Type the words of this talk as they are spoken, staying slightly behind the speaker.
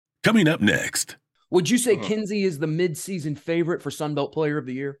Coming up next. Would you say Kinsey is the mid-season favorite for Sunbelt Player of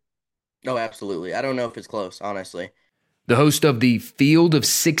the Year? Oh, absolutely. I don't know if it's close, honestly. The host of the Field of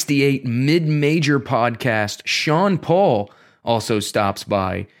 68 mid-major podcast, Sean Paul, also stops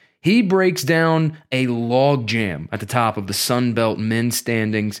by. He breaks down a logjam at the top of the Sunbelt men's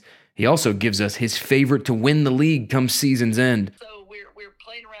standings. He also gives us his favorite to win the league come season's end. So we're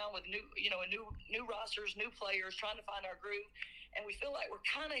playing around with new rosters, new players, trying to find our groove, and we feel like we're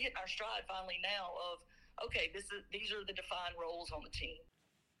kind of hitting our stride finally now of, okay, these are the defined roles on the team.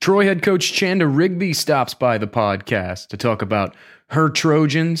 Troy head coach Chanda Rigby stops by the podcast to talk about her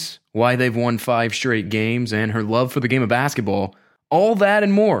Trojans, why they've won 5 straight games, and her love for the game of basketball. All that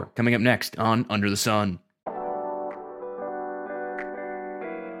and more coming up next on Under the Sun.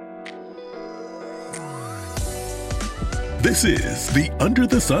 This is the Under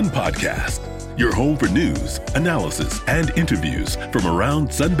the Sun podcast, your home for news, analysis, and interviews from around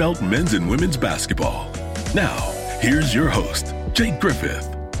Sunbelt men's and women's basketball. Now, here's your host, Jake Griffith.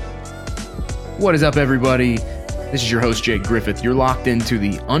 What is up, everybody? This is your host, Jake Griffith. You're locked into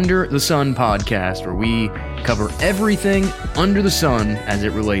the Under the Sun podcast, where we cover everything under the sun as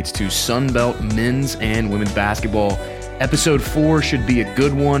it relates to Sunbelt men's and women's basketball. Episode 4 should be a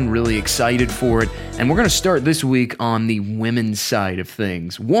good one. Really excited for it. And we're going to start this week on the women's side of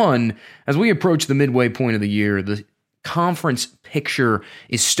things. One, as we approach the midway point of the year, the conference picture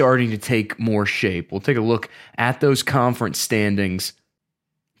is starting to take more shape. We'll take a look at those conference standings.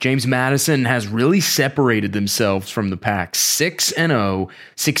 James Madison has really separated themselves from the pack. 6-0,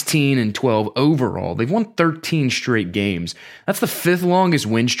 16-12 overall. They've won 13 straight games. That's the 5th longest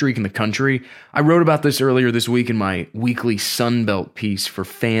win streak in the country. I wrote about this earlier this week in my weekly Sunbelt piece for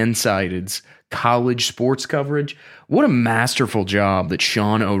Fansided's college sports coverage. What a masterful job that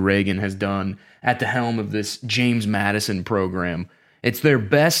Sean O'Regan has done at the helm of this James Madison program. It's their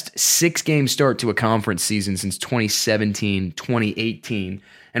best 6-game start to a conference season since 2017-2018.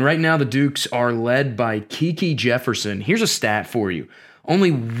 And right now the Dukes are led by Kiki Jefferson. Here's a stat for you.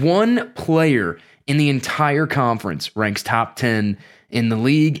 Only one player in the entire conference ranks top 10 in the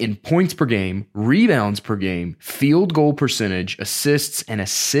league in points per game, rebounds per game, field goal percentage, assists, and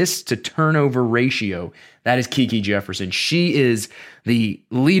assists to turnover ratio. That is Kiki Jefferson. She is the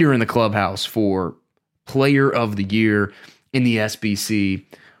leader in the clubhouse for Player of the Year in the SBC.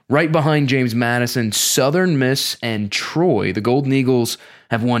 Right behind James Madison, Southern Miss and Troy. The Golden Eagles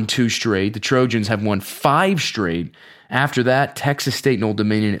have won 2 straight. The Trojans have won 5 straight. After that, Texas State and Old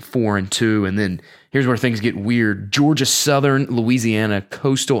Dominion at 4-2. And then here's where things get weird. Georgia Southern, Louisiana,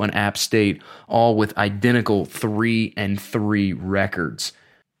 Coastal, and App State, all with identical 3-3 records.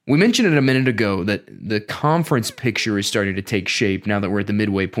 We mentioned it a minute ago that the conference picture is starting to take shape now that we're at the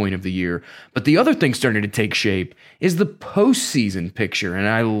midway point of the year. But the other thing starting to take shape is the postseason picture, and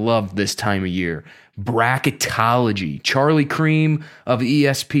I love this time of year. Bracketology. Charlie Cream of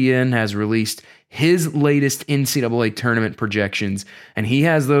ESPN has released his latest NCAA tournament projections, and he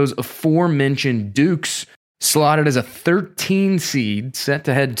has those aforementioned Dukes slotted as a 13 seed set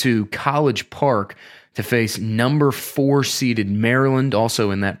to head to College Park to face number 4 seeded Maryland,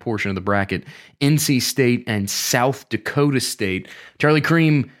 also in that portion of the bracket, NC State and South Dakota State. Charlie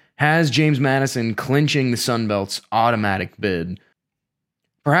Cream has James Madison clinching the Sun Belt's automatic bid.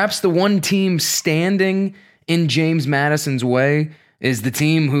 Perhaps the one team standing in James Madison's way is the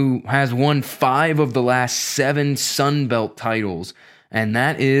team who has won 5 of the last 7 Sun Belt titles, and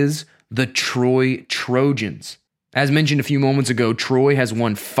that is the Troy Trojans. As mentioned a few moments ago, Troy has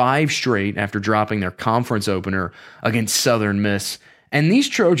won 5 straight after dropping their conference opener against Southern Miss. And these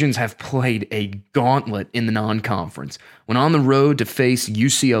Trojans have played a gauntlet in the non-conference. Went on the road to face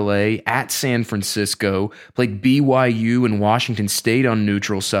UCLA at San Francisco, played BYU and Washington State on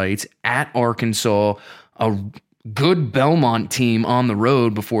neutral sites, at Arkansas, a good Belmont team on the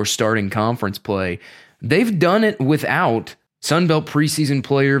road before starting conference play. They've done it without Sunbelt preseason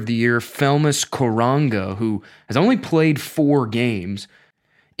player of the year, Felmus Koranga, who has only played 4 games.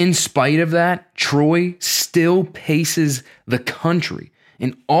 In spite of that, Troy still paces the country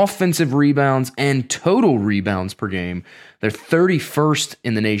in offensive rebounds and total rebounds per game. They're 31st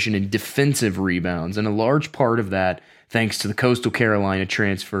in the nation in defensive rebounds, and a large part of that thanks to the Coastal Carolina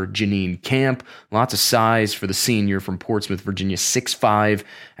transfer Janine Camp. Lots of size for the senior from Portsmouth, Virginia, 6'5",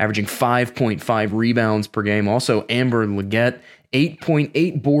 averaging 5.5 rebounds per game. Also, Amber Leggett,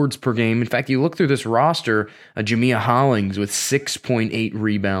 8.8 boards per game. In fact, you look through this roster, Jamia Hollings with 6.8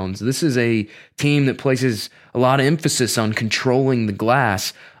 rebounds. This is a team that places a lot of emphasis on controlling the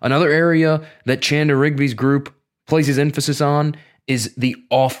glass. Another area that Chanda Rigby's group places emphasis on is the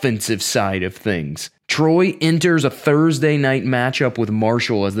offensive side of things. Troy enters a Thursday night matchup with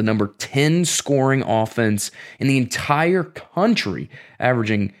Marshall as the number 10 scoring offense in the entire country,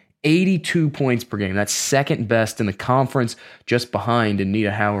 averaging 82 points per game. That's second best in the conference, just behind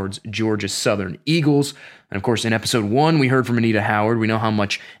Anita Howard's Georgia Southern Eagles. And of course, in episode 1, we heard from Anita Howard. We know how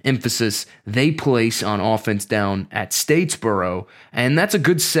much emphasis they place on offense down at Statesboro. And that's a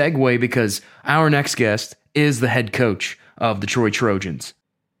good segue because our next guest is the head coach of the Troy Trojans.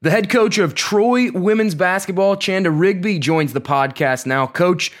 The head coach of Troy women's basketball, Chanda Rigby, joins the podcast now.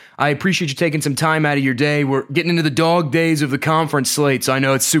 Coach, I appreciate you taking some time out of your day. We're getting into the dog days of the conference slate, so I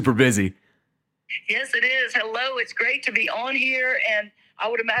know it's super busy. Yes, it is. Hello. It's great to be on here, and I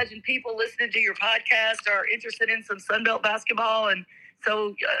would imagine people listening to your podcast are interested in some Sunbelt basketball. And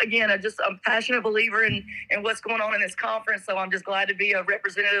so, again, I'm a passionate believer in what's going on in this conference, so I'm just glad to be a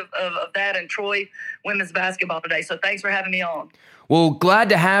representative of that in Troy women's basketball today. So thanks for having me on. Well, glad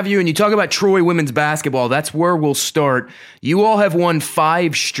to have you. And you talk about Troy women's basketball. That's where we'll start. You all have won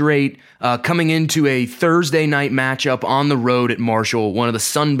 5 straight coming into a Thursday night matchup on the road at Marshall, one of the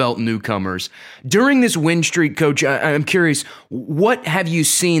Sunbelt newcomers. During this win streak, Coach, I'm curious, what have you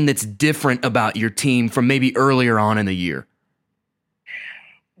seen that's different about your team from maybe earlier on in the year?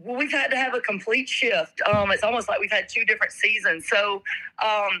 Well, we've had to have a complete shift. It's almost like we've had 2 different seasons. So,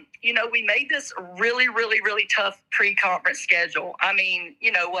 we made this really, really, really tough pre-conference schedule. I mean,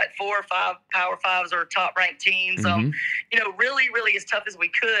 4 or 5 Power Fives or top-ranked teams. Really, really as tough as we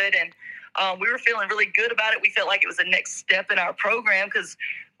could. And we were feeling really good about it. We felt like it was the next step in our program because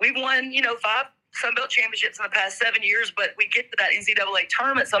we've won, 5 Sunbelt championships in the past 7 years, but we get to that NCAA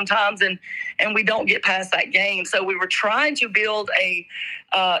tournament sometimes and we don't get past that game. So we were trying to build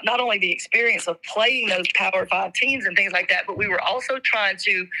not only the experience of playing those Power 5 teams and things like that, but we were also trying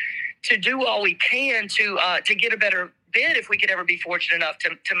to do all we can to get a better bid if we could ever be fortunate enough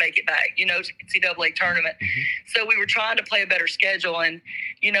to make it back, to NCAA tournament. Mm-hmm. So we were trying to play a better schedule. And,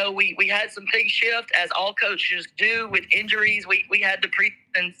 we had some things shift, as all coaches do with injuries. We had the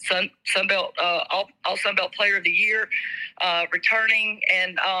Sunbelt, all Sunbelt Player of the Year returning.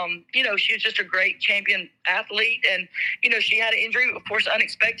 And, she was just a great champion athlete. And, she had an injury, of course,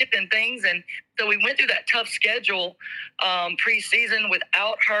 unexpected and things. And so we went through that tough schedule preseason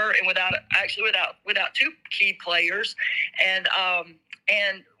without her and without 2 key players. And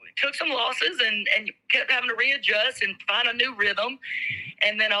took some losses and kept having to readjust and find a new rhythm.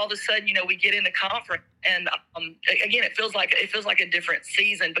 And then all of a sudden, we get into conference. And again, it feels like a different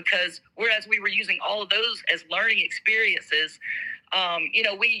season because whereas we were using all of those as learning experiences,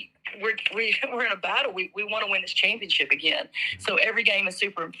 we're in a battle. We want to win this championship again. So every game is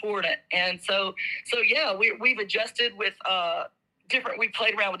super important. And so yeah, we've adjusted with we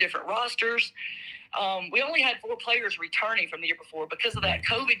played around with different rosters. We only had 4 players returning from the year before because of that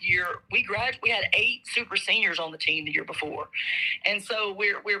COVID year. We had 8 super seniors on the team the year before, and so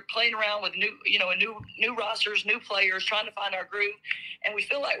we're playing around with new rosters, new players, trying to find our groove, and we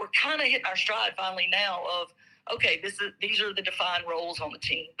feel like we're kind of hitting our stride finally now. Of okay, these are the defined roles on the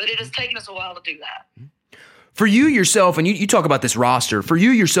team, but it has taken us a while to do that. For you yourself, and you talk about this roster, for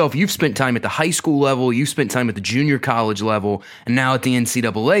you yourself, you've spent time at the high school level, you've spent time at the junior college level, and now at the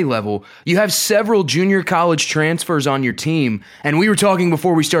NCAA level. You have several junior college transfers on your team, and we were talking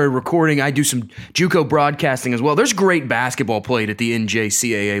before we started recording, I do some JUCO broadcasting as well. There's great basketball played at the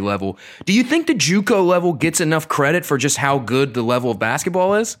NJCAA level. Do you think the JUCO level gets enough credit for just how good the level of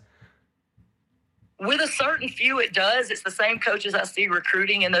basketball is? With a certain few, it does. It's the same coaches I see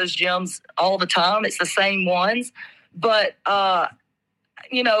recruiting in those gyms all the time. It's the same ones. But,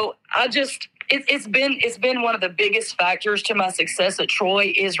 it's been one of the biggest factors to my success at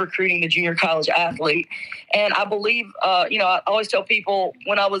Troy is recruiting the junior college athlete. And I believe, I always tell people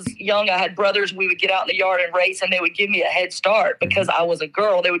when I was young, I had brothers, we would get out in the yard and race and they would give me a head start because I was a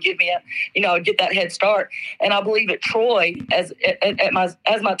girl. They would give me I would get that head start. And I believe at Troy, as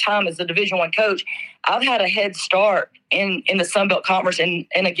my time as a Division I coach, I've had a head start in the Sunbelt Conference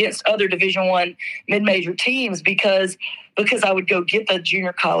and against other Division I mid-major teams because I would go get the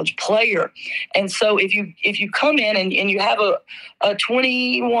junior college player. And so if you come in and you have a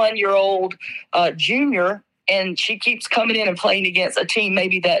 21-year-old junior and she keeps coming in and playing against a team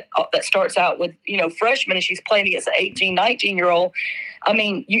maybe that starts out with, freshmen and she's playing against an 18, 19-year-old, I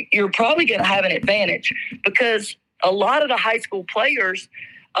mean, you're probably going to have an advantage because a lot of the high school players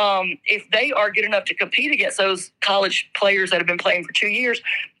if they are good enough to compete against those college players that have been playing for 2 years,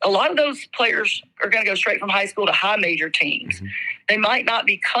 a lot of those players are going to go straight from high school to high major teams. Mm-hmm. They might not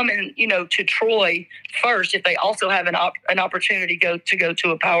be coming, to Troy first if they also have an opportunity to go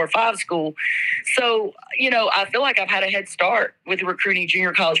to a Power 5 school. So, I feel like I've had a head start with recruiting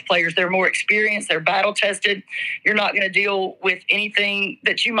junior college players. They're more experienced. They're battle tested. You're not going to deal with anything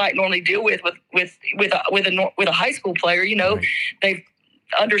that you might normally deal with a high school player. Right. They've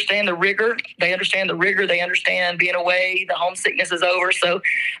understand the rigor. They understand the rigor. They understand being away. The homesickness is over. So,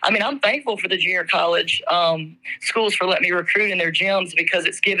 I'm thankful for the junior college schools for letting me recruit in their gyms because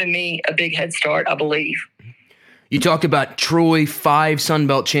it's given me a big head start, I believe. You talked about Troy, 5 Sun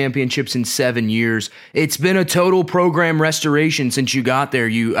Belt championships in 7 years. It's been a total program restoration since you got there.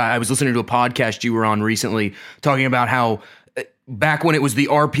 I was listening to a podcast you were on recently talking about how back when it was the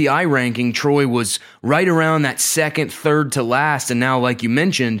RPI ranking, Troy was right around that second, third to last. And now, like you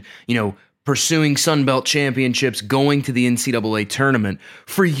mentioned, pursuing Sun Belt championships, going to the NCAA tournament.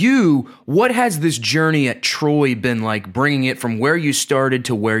 For you, what has this journey at Troy been like, bringing it from where you started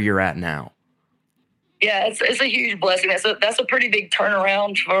to where you're at now? Yeah, it's a huge blessing. That's a pretty big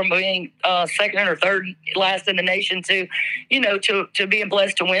turnaround from being second or third last in the nation to being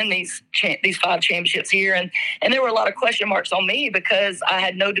blessed to win these 5 championships here. And there were a lot of question marks on me because I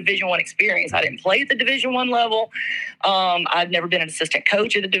had no Division I experience. I didn't play at the Division I level. I'd never been an assistant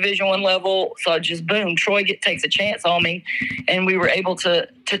coach at the Division I level. So just boom, Troy takes a chance on me, and we were able to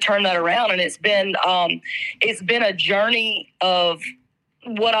turn that around. And it's been a journey of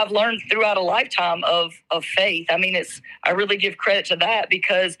what I've learned throughout a lifetime of faith. I really give credit to that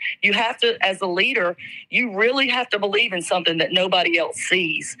because you have to, as a leader, you really have to believe in something that nobody else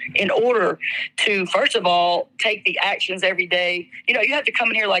sees in order to, first of all, take the actions every day. You have to come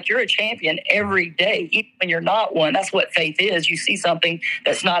in here like you're a champion every day, even when you're not one. That's what faith is. You see something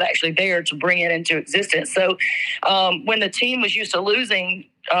that's not actually there to bring it into existence. So when the team was used to losing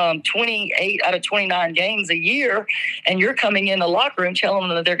 28 out of 29 games a year, and you're coming in the locker room telling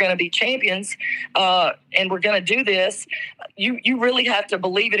them that they're going to be champions and we're going to do this, you really have to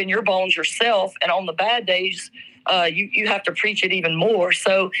believe it in your bones yourself. And on the bad days, you have to preach it even more.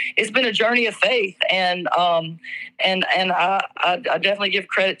 So it's been a journey of faith, and I definitely give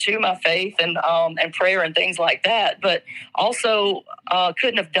credit to my faith and prayer and things like that. But also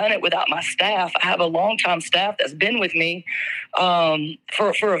couldn't have done it without my staff. I have a longtime staff that's been with me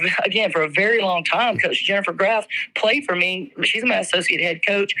for a very long time. Coach Jennifer Graff played for me. She's my associate head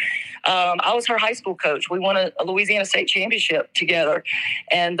coach. I was her high school coach. We won a Louisiana State championship together.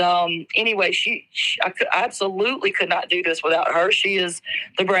 And anyway, I absolutely could not do this without her. She is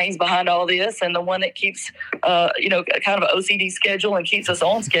the brains behind all this and the one that keeps, kind of an OCD schedule and keeps us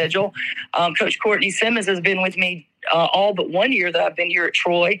on schedule. Coach Courtney Simmons has been with me all but 1 year that I've been here at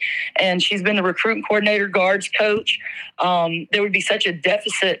Troy, and she's been the recruiting coordinator, guards coach. There would be such a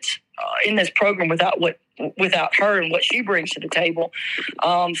deficit in this program without her and what she brings to the table.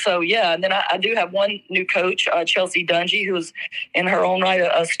 And then I do have one new coach, Chelsea Dungy, who's in her own right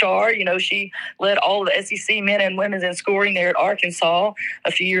a star. She led all of the SEC men and women's in scoring there at Arkansas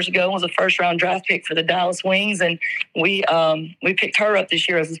a few years ago and was a first-round draft pick for the Dallas Wings, and we picked her up this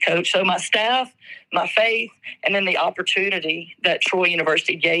year as a coach. So my staff, my faith, and then the opportunity that Troy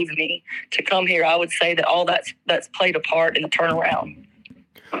University gave me to come here, I would say that all that's played a part in the turnaround.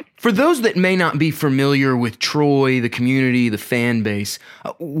 For those that may not be familiar with Troy, the community, the fan base,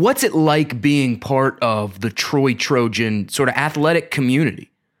 what's it like being part of the Troy Trojan sort of athletic community?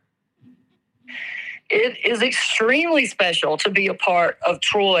 It is extremely special to be a part of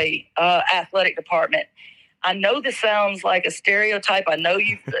Troy athletic department. I know this sounds like a stereotype. I know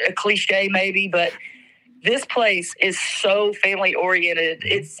a cliche maybe, but this place is so family oriented.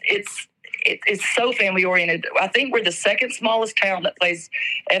 It's so family oriented. I think we're the second smallest town that plays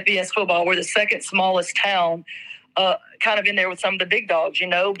FBS football. We're the second smallest town, kind of in there with some of the big dogs,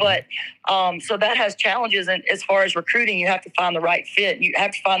 But so that has challenges. And as far as recruiting, you have to find the right fit. You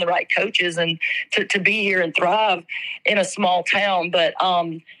have to find the right coaches and to be here and thrive in a small town. But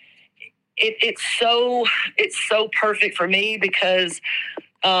it's so perfect for me because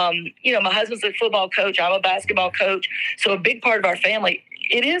my husband's a football coach. I'm a basketball coach. So a big part of our family,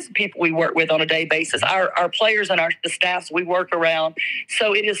 it is people we work with on a day basis. Our players and the staffs we work around.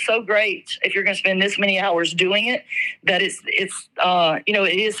 So it is so great if you're going to spend this many hours doing it, that it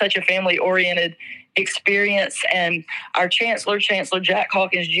is such a family oriented experience. And our Chancellor Jack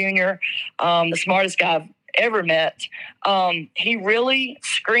Hawkins Jr., the smartest guy I've ever met, he really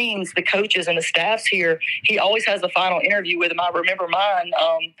screens the coaches and the staffs here. He always has the final interview with them. I remember mine,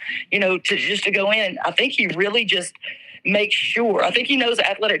 to go in. I think he really just make sure. I think he knows the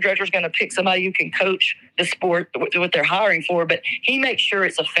athletic director is going to pick somebody who can coach the sport, what they're hiring for, but he makes sure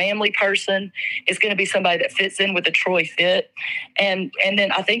it's a family person. It's going to be somebody that fits in with the Troy fit. And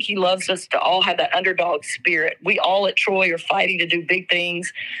then I think he loves us to all have that underdog spirit. We all at Troy are fighting to do big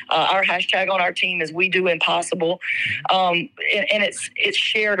things. Our hashtag on our team is "We Do Impossible." And it's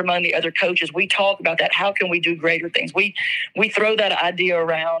shared among the other coaches. We talk about that. How can we do greater things? We throw that idea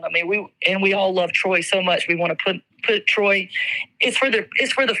around. I mean, we all love Troy so much. We want to put Troy. It's for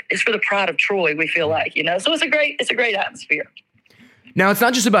the pride of Troy. We feel like, so it's a great atmosphere. Now, it's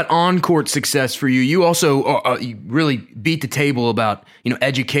not just about on-court success for you. You also you really beat the table about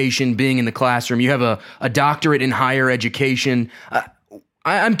education, being in the classroom. You have a doctorate in higher education.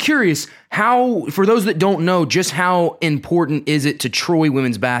 I'm curious, for those that don't know, just how important is it to Troy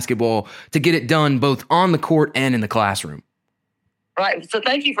women's basketball to get it done both on the court and in the classroom? Right. So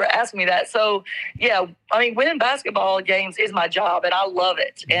thank you for asking me that. So, yeah, I mean, winning basketball games is my job, and I love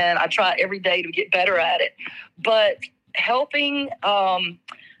it. And I try every day to get better at it. But helping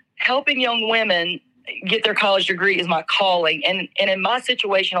young women get their college degree is my calling. And in my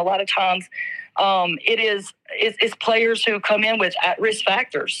situation, a lot of times it's players who come in with at-risk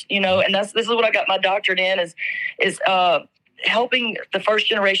factors, and this is what I got my doctorate in is helping the first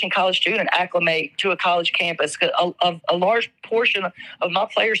generation college student acclimate to a college campus. A large portion of my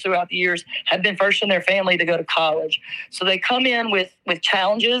players throughout the years have been first in their family to go to college. So they come in with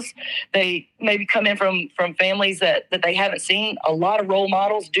challenges. They maybe come in from families that they haven't seen a lot of role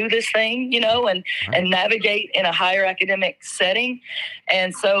models do this thing, and navigate in a higher academic setting.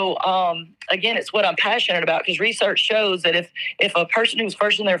 And so, again, it's what I'm passionate about, because research shows that if a person who's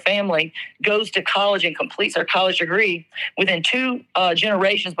first in their family goes to college and completes their college degree within 2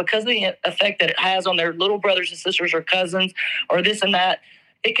 generations, because of the effect that it has on their little brothers and sisters or cousins or this and that,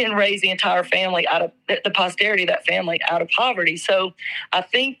 it can raise the entire family out of the posterity of that family out of poverty. So I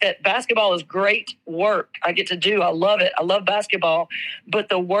think that basketball is great work I get to do. I love it. I love basketball. But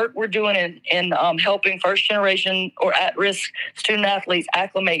the work we're doing in helping first generation or at-risk student athletes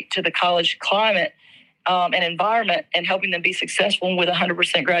acclimate to the college climate and environment, and helping them be successful with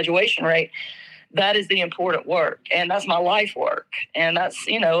 100% graduation rate, that is the important work. And that's my life work. And that's,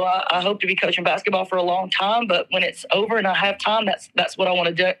 I hope to be coaching basketball for a long time, but when it's over and I have time, that's what I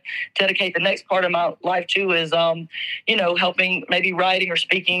want to dedicate the next part of my life to is, helping, maybe writing or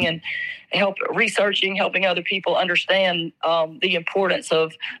speaking, and helping other people understand the importance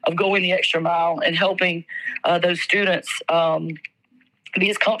of going the extra mile and helping those students be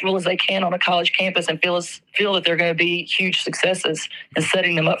as comfortable as they can on a college campus and feel that they're going to be huge successes, and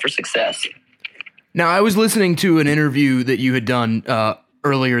setting them up for success. Now, I was listening to an interview that you had done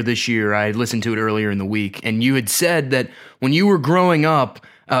earlier this year. I had listened to it earlier in the week, and you had said that when you were growing up,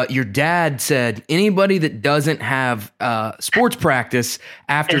 your dad said anybody that doesn't have sports practice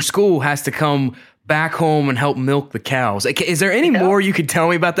after school has to come back home and help milk the cows. Is there any more you could tell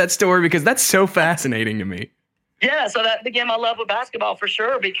me about that story? Because that's so fascinating to me. Yeah, so that began my love of basketball for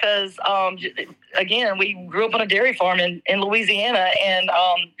sure, because, again, we grew up on a dairy farm in Louisiana, and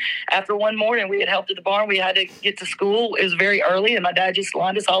after one morning we had helped at the barn. We had to get to school. It was very early, and my dad just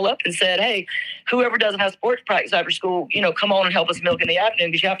lined us all up and said, hey, whoever doesn't have sports practice after school, come on and help us milk in the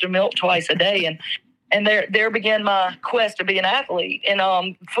afternoon, because you have to milk twice a day. And there began my quest to be an athlete.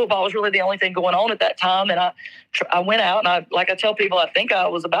 And football was really the only thing going on at that time. And I went out, and like I tell people, I think I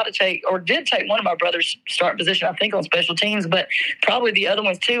was about to take one of my brother's starting position, I think, on special teams, but probably the other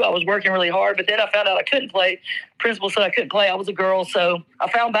ones too. I was working really hard, but then I found out I couldn't play. Principal said I couldn't play. I was a girl, so I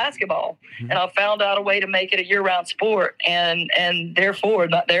found basketball, and I found out a way to make it a year-round sport, and therefore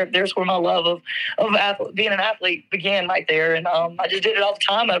there's where my love of being an athlete began, right there. And I just did it all the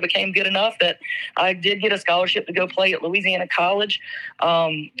time. I became good enough that I did get a scholarship to go play at Louisiana College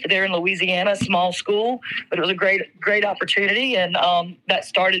there in Louisiana, small school, but it was a great opportunity, and that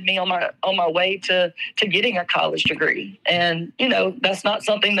started me on my way to getting a college degree. And that's not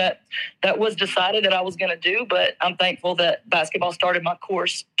something that was decided that I was going to do, but I'm thankful that basketball started my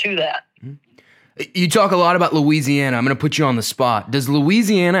course to that. You talk a lot about Louisiana. I'm going to put you on the spot. Does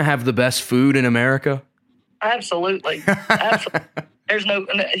Louisiana have the best food in America? Absolutely.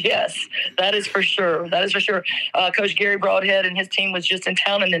 Yes, that is for sure. Coach Gary Broadhead and his team was just in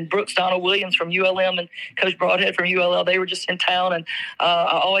town, and then Brooks Donald Williams from ULM and Coach Broadhead from ULL, they were just in town, and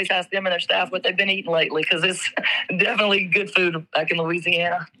I always ask them and their staff what they've been eating lately, because it's definitely good food back in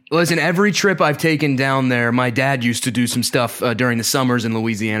Louisiana. Listen, every trip I've taken down there, my dad used to do some stuff during the summers in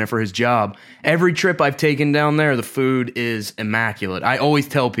Louisiana for his job. Every trip I've taken down there, the food is immaculate. I always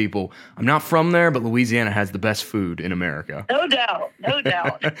tell people, I'm not from there, but Louisiana has the best food in America. No doubt. No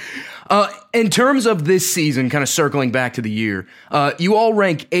doubt. In terms of this season, kind of circling back to the year, you all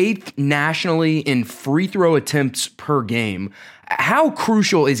rank 8th nationally in free throw attempts per game. How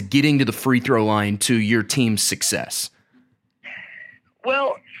crucial is getting to the free throw line to your team's success?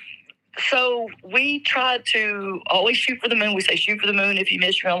 Well, so we try to always shoot for the moon. We say shoot for the moon. If you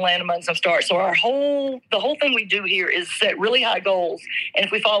miss, you're going to land among some stars. So the whole thing we do here is set really high goals. And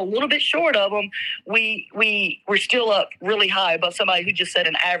if we fall a little bit short of them, we're still up really high above somebody who just set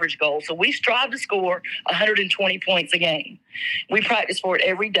an average goal. So we strive to score 120 points a game. We practice for it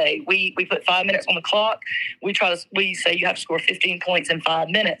every day. We put 5 minutes on the clock. We say you have to score 15 points in 5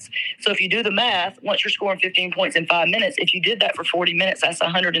 minutes. So if you do the math, once you're scoring 15 points in 5 minutes, if you did that for 40 minutes, that's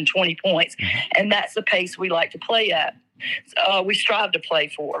 120 points. And that's the pace we like to play at. We strive to play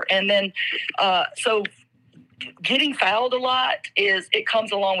for. And then, so getting fouled a lot it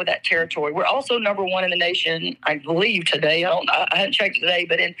comes along with that territory. We're also number 1 in the nation, I believe today. I haven't checked it today,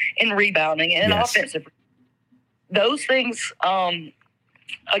 but in rebounding and offensive. Those things,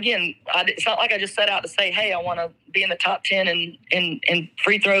 again, it's not like I just set out to say, hey, I want to be in the top 10 in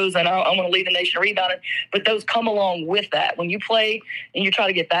free throws and I want to lead the nation in rebounding. But those come along with that. When you play and you try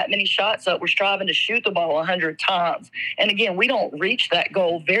to get that many shots up, we're striving to shoot the ball 100 times. And again, we don't reach that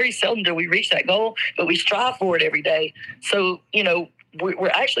goal. Very seldom do we reach that goal, but we strive for it every day. So, we're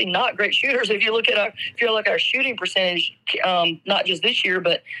actually not great shooters. If you look at our shooting percentage, not just this year,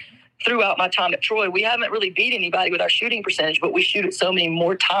 but throughout my time at Troy, we haven't really beat anybody with our shooting percentage, but we shoot it so many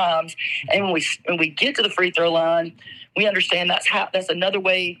more times. And when we get to the free throw line, we understand that's another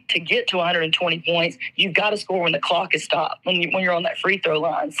way to get to 120 points. You've got to score when the clock is stopped, when you're on that free throw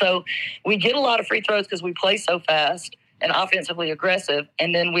line. So we get a lot of free throws because we play so fast and offensively aggressive.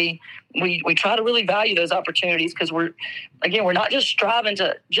 And then we try to really value those opportunities because we're not just striving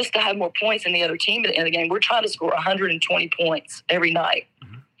to have more points than the other team at the end of the game. We're trying to score 120 points every night.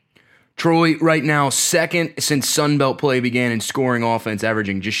 Troy, right now, second since Sunbelt play began in scoring offense,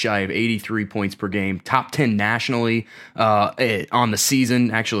 averaging just shy of 83 points per game. Top 10 nationally on the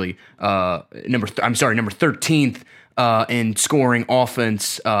season. Actually, number 13th in scoring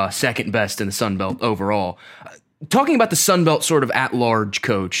offense, second best in the Sunbelt overall. Talking about the Sunbelt sort of at-large,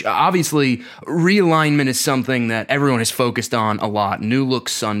 Coach, obviously realignment is something that everyone has focused on a lot. New look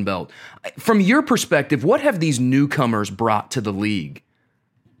Sunbelt. From your perspective, what have these newcomers brought to the league?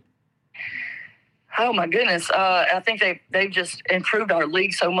 Oh, my goodness. I think they've just improved our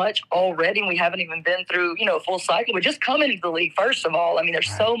league so much already. We haven't even been through, a full cycle. But just coming into the league, first of all, there's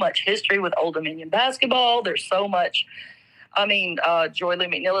so much history with Old Dominion basketball. There's so much. Joy Lee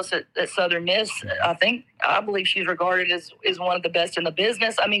McNillis at Southern Miss, I believe she's regarded as one of the best in the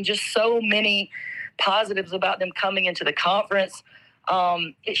business. Just so many positives about them coming into the conference.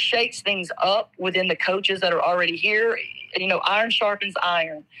 It shakes things up within the coaches that are already here. Iron sharpens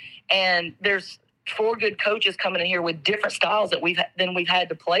iron. And there's 4 good coaches coming in here with different styles that we've had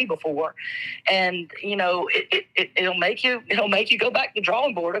to play before, and it'll make you go back to the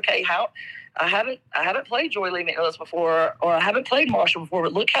drawing board. Okay, I haven't played Joy Lee McNillis before, or I haven't played Marshall before,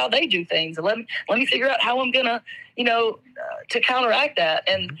 but look how they do things, and let me figure out how I'm gonna to counteract that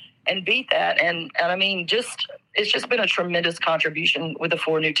and beat that, and it's just been a tremendous contribution with the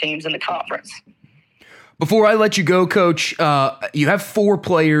 4 new teams in the conference. Before I let you go, Coach, you have 5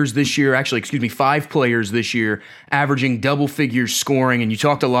 players this year, averaging double figures scoring, and you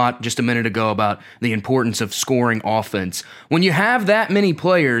talked a lot just a minute ago about the importance of scoring offense. When you have that many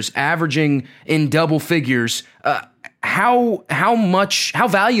players averaging in double figures, how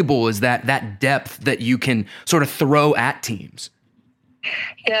valuable is that depth that you can sort of throw at teams?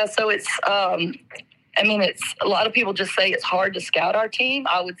 Yeah, so it's it's a lot of people just say it's hard to scout our team.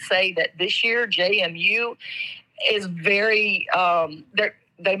 I would say that this year JMU is very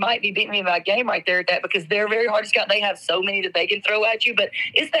they might be beating me by a game right there at that, because they're very hard to scout. They have so many that they can throw at you, but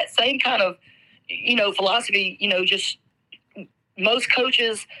it's that same kind of philosophy. Just most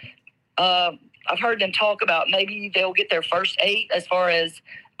coaches, I've heard them talk about maybe they'll get their first 8 as far as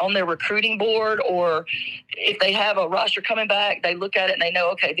on their recruiting board, or if they have a roster coming back, they look at it and they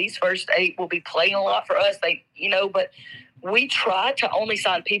know, okay, these first 8 will be playing a lot for us. But we try to only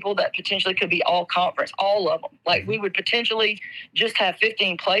sign people that potentially could be all conference, all of them. Like, we would potentially just have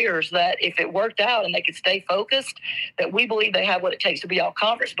 15 players that if it worked out and they could stay focused, that we believe they have what it takes to be all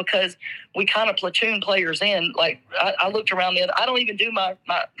conference, because we kind of platoon players in. Like, I looked around I don't even do my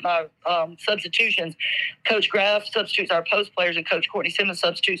substitutions. Coach Graff substitutes our post players and Coach Courtney Simmons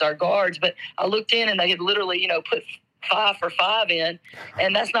substitutes our guards. But I looked in and they had literally, put 5 for 5 in,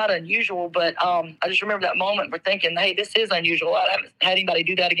 and that's not unusual, but I just remember that moment we're thinking, hey, this is unusual. I haven't had anybody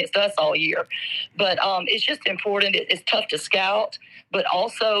do that against us all year. But it's just important. It's tough to scout. but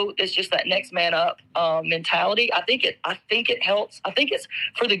also it's just that next man up mentality. I think it helps. I think it's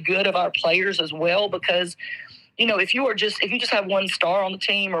for the good of our players as well, because if you just have one star on the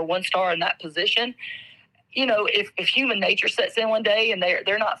team or one star in that position, if human nature sets in one day and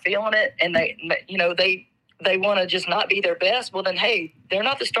they're not feeling it, and they want to just not be their best, well then, hey, they're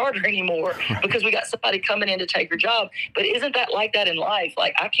not the starter anymore because we got somebody coming in to take your job. But isn't that like that in life?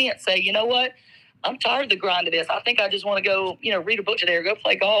 Like, I can't say, you know what, I'm tired of the grind of this. I think I just want to go, read a book today or go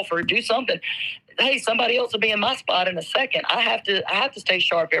play golf or do something. Hey, somebody else will be in my spot in a second. I have to stay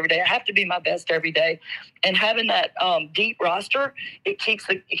sharp every day. I have to be my best every day. And having that deep roster, it keeps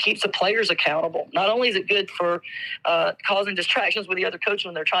the players accountable. Not only is it good for causing distractions with the other coaches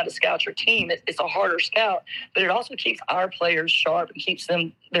when they're trying to scout your team, it's a harder scout, but it also keeps our players sharp and keeps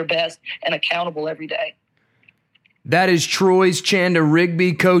them their best and accountable every day. That is Troy's Chanda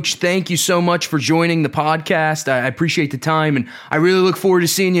Rigby. Coach, thank you so much for joining the podcast. I appreciate the time, and I really look forward to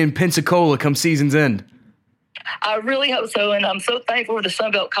seeing you in Pensacola come season's end. I really hope so, and I'm so thankful for the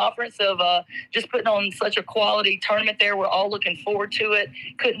Sun Belt Conference of just putting on such a quality tournament there. We're all looking forward to it.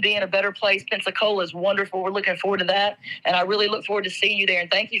 Couldn't be in a better place. Pensacola is wonderful. We're looking forward to that, and I really look forward to seeing you there,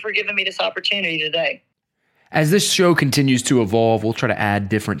 and thank you for giving me this opportunity today. As this show continues to evolve, we'll try to add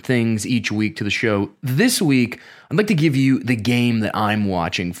different things each week to the show. This week, I'd like to give you the game that I'm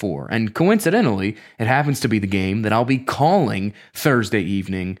watching for. And coincidentally, it happens to be the game that I'll be calling Thursday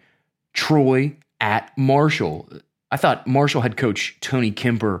evening, Troy at Marshall. I thought Marshall head coach Tony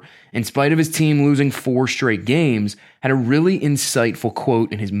Kemper, in spite of his team losing 4 straight games, had a really insightful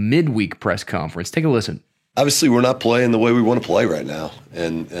quote in his midweek press conference. Take a listen. Obviously, we're not playing the way we want to play right now.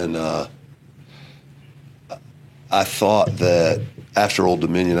 And I thought that after Old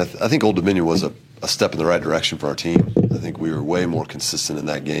Dominion, I think Old Dominion was a step in the right direction for our team. I think we were way more consistent in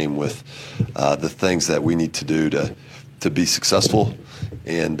that game with the things that we need to do to be successful.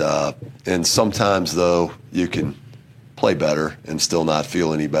 And sometimes, though, you can play better and still not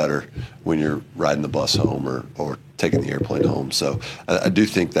feel any better when you're riding the bus home or taking the airplane home. So I do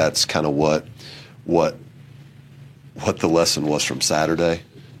think that's kind of what the lesson was from Saturday.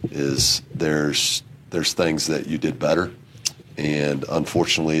 Is there's things that you did better, and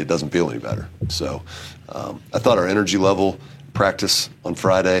unfortunately it doesn't feel any better. So I thought our energy level practice on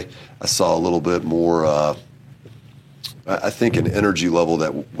Friday, I saw a little bit more, I think an energy level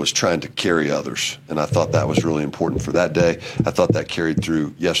that was trying to carry others, and I thought that was really important for that day. I thought that carried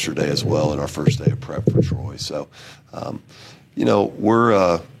through yesterday as well in our first day of prep for Troy. So,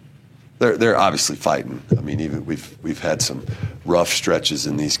 we're they're obviously fighting. I mean, even we've had some rough stretches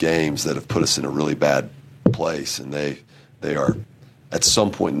in these games that have put us in a really bad place, and they are at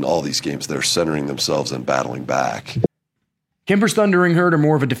some point in all these games they're centering themselves and battling back. Kemper's Thundering Herd are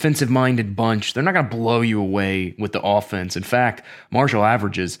more of a defensive-minded bunch. They're not going to blow you away with the offense. In fact, Marshall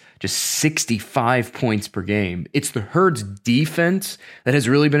averages just 65 points per game. It's the Herd's defense that has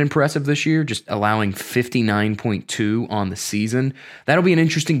really been impressive this year, just allowing 59.2 on the season. That'll be an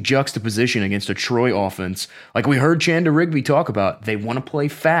interesting juxtaposition against a Troy offense. Like we heard Chanda Rigby talk about, they want to play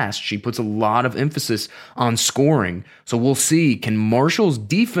fast. She puts a lot of emphasis on scoring. So we'll see, can Marshall's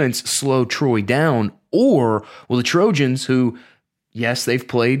defense slow Troy down, or will the Trojans, who, yes, they've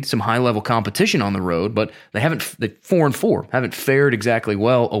played some high-level competition on the road, but they're 4-4, haven't fared exactly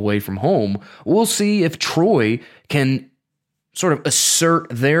well away from home. We'll see if Troy can sort of assert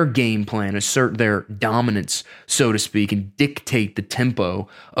their game plan, assert their dominance, so to speak, and dictate the tempo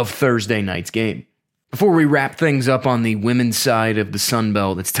of Thursday night's game. Before we wrap things up on the women's side of the Sun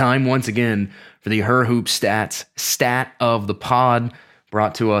Belt, it's time once again for the Her Hoop Stats Stat of the Pod,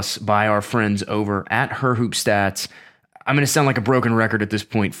 brought to us by our friends over at Her Hoop Stats. I'm going to sound like a broken record at this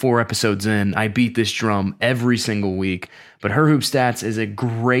point. 4 episodes in, I beat this drum every single week. But Her Hoop Stats is a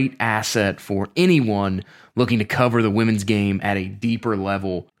great asset for anyone looking to cover the women's game at a deeper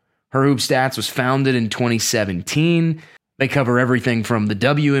level. Her Hoop Stats was founded in 2017. They cover everything from the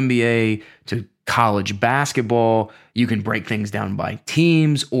WNBA to college basketball. You can break things down by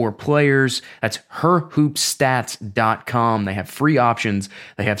teams or players. That's herhoopstats.com. They have free options.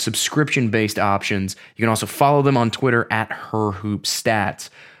 They have subscription-based options. You can also follow them on Twitter at herhoopstats.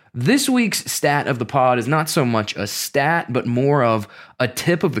 This week's stat of the pod is not so much a stat, but more of a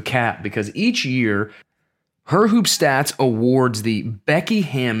tip of the cap, because each year, Her Hoop Stats awards the Becky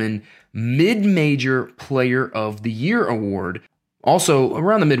Hammon Mid-Major Player of the Year Award. Also,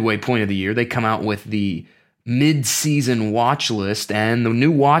 around the midway point of the year, they come out with the mid-season watch list, and the new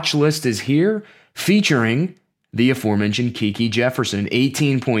watch list is here, featuring the aforementioned Kiki Jefferson.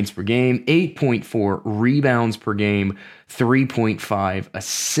 18 points per game, 8.4 rebounds per game, 3.5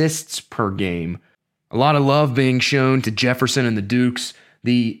 assists per game. A lot of love being shown to Jefferson and the Dukes.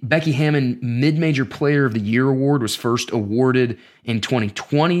 The Becky Hammon Mid-Major Player of the Year award was first awarded in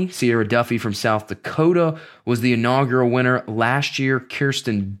 2020. Sierra Duffy from South Dakota was the inaugural winner. Last year,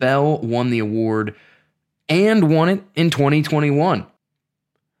 Kirsten Bell won the award and won it in 2021.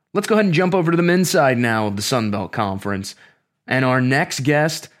 Let's go ahead and jump over to the men's side now of the Sun Belt Conference. And our next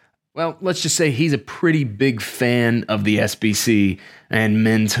guest, well, let's just say he's a pretty big fan of the SBC and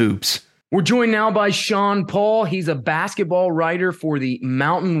men's hoops. We're joined now by Sean Paul. He's a basketball writer for the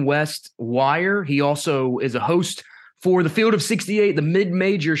Mountain West Wire. He also is a host for the Field of 68, the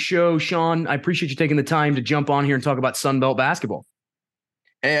mid-major show. Sean, I appreciate you taking the time to jump on here and talk about Sun Belt basketball.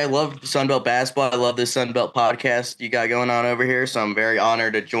 Hey, I love Sun Belt basketball. I love this Sun Belt podcast you got going on over here. So I'm very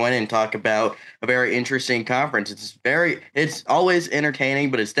honored to join and talk about a very interesting conference. It's always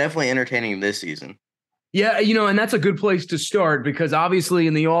entertaining, but it's definitely entertaining this season. Yeah, and that's a good place to start because obviously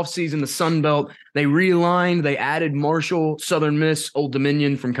in the offseason, the Sun Belt, they realigned, they added Marshall, Southern Miss, Old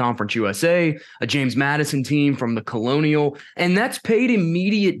Dominion from Conference USA, a James Madison team from the Colonial, and that's paid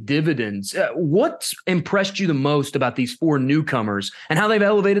immediate dividends. What's impressed you the most about these four newcomers and how they've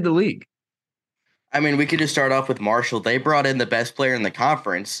elevated the league? I mean, we could just start off with Marshall. They brought in the best player in the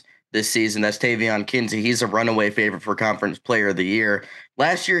conference this season. That's Tavion Kinsey. He's a runaway favorite for Conference Player of the Year.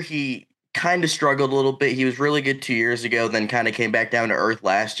 Last year, he kind of struggled a little bit. He was really good 2 years ago, then kind of came back down to earth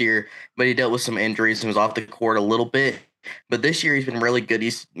last year, but he dealt with some injuries and was off the court a little bit. But this year he's been really good.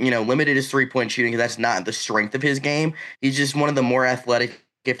 He's, limited his three-point shooting because that's not the strength of his game. He's just one of the more athletic,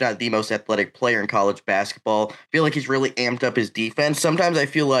 if not the most athletic player in college basketball. I feel like he's really amped up his defense. Sometimes I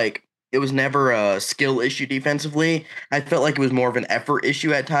feel like it was never a skill issue defensively. I felt like it was more of an effort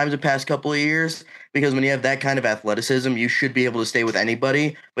issue at times the past couple of years, because when you have that kind of athleticism, you should be able to stay with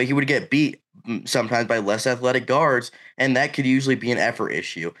anybody, but he would get beat sometimes by less athletic guards, and that could usually be an effort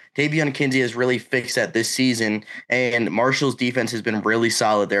issue. Tavion Kinsey has really fixed that this season, and Marshall's defense has been really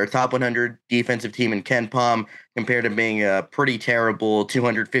solid. They're a top 100 defensive team in KenPom compared to being a pretty terrible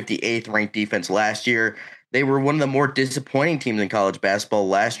 258th ranked defense last year. They were one of the more disappointing teams in college basketball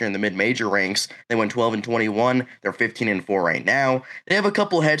last year in the mid-major ranks. They went 12-21. They're 15-4 right now. They have a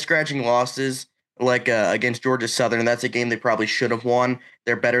couple head-scratching losses, like against Georgia Southern. That's a game they probably should have won.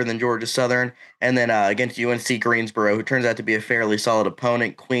 They're better than Georgia Southern. And then against UNC Greensboro, who turns out to be a fairly solid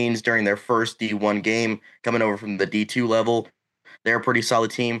opponent. Queens during their first D1 game, coming over from the D2 level. They're a pretty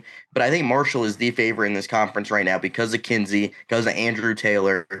solid team. But I think Marshall is the favorite in this conference right now because of Kinsey, because of Andrew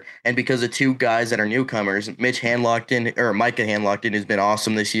Taylor, and because of two guys that are newcomers. Micah Hanlockton has been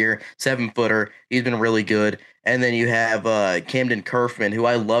awesome this year. 7-footer. He's been really good. And then you have Camden Kerfman, who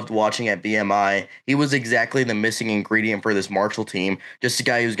I loved watching at BMI. He was exactly the missing ingredient for this Marshall team. Just a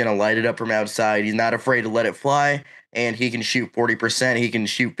guy who's going to light it up from outside. He's not afraid to let it fly, and he can shoot 40%. He can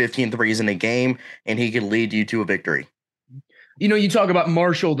shoot 15 threes in a game, and he can lead you to a victory. You talk about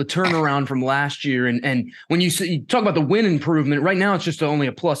Marshall, the turnaround from last year, and when you talk about the win improvement, right now it's just only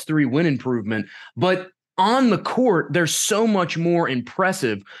a +3 win improvement. But on the court, there's so much more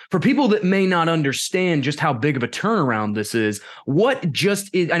impressive. For people that may not understand just how big of a turnaround this is, what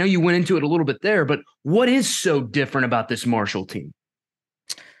just is, I know you went into it a little bit there, but what is so different about this Marshall team?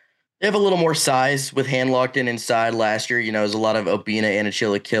 They have a little more size with Hanlockton inside last year. There's a lot of Obina and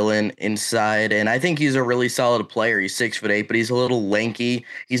Achilla Killen inside, and I think he's a really solid player. He's 6'8", but he's a little lanky.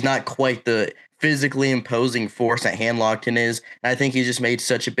 He's not quite the physically imposing force that Hanlockton is. And I think he's just made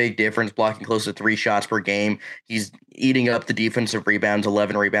such a big difference, blocking close to 3 shots per game. He's eating up the defensive rebounds,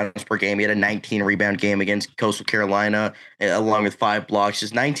 11 rebounds per game. He had a 19-rebound game against Coastal Carolina, along with 5 blocks.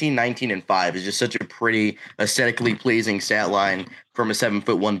 Just 19, 19, and 5 is just such a pretty aesthetically pleasing stat line from a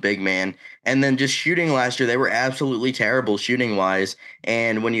 7'1" big man. And then just shooting last year, they were absolutely terrible shooting-wise.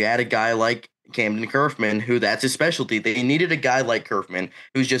 And when you add a guy like Camden Kerfman, who that's his specialty. They needed a guy like Kerfman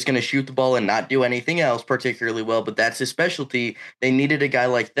who's just going to shoot the ball and not do anything else particularly well, but that's his specialty. They needed a guy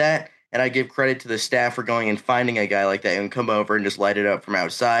like that, and I give credit to the staff for going and finding a guy like that and come over and just light it up from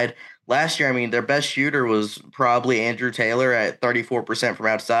outside. Last year, their best shooter was probably Andrew Taylor at 34% from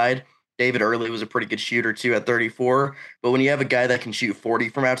outside. David Early was a pretty good shooter too at 34, but when you have a guy that can shoot 40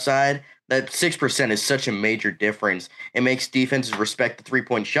 from outside, that 6% is such a major difference. It makes defenses respect the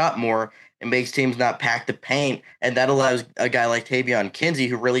three-point shot more. It makes teams not pack the paint, and that allows a guy like Tavion Kinsey,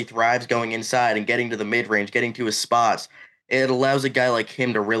 who really thrives going inside and getting to the mid-range, getting to his spots. It allows a guy like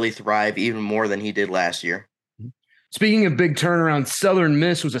him to really thrive even more than he did last year. Speaking of big turnaround, Southern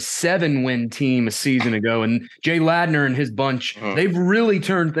Miss was a 7-win team a season ago, and Jay Ladner and his bunch, they've really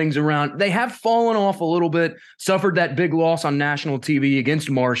turned things around. They have fallen off a little bit, suffered that big loss on national TV against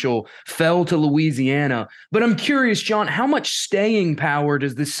Marshall, fell to Louisiana. But I'm curious, John, how much staying power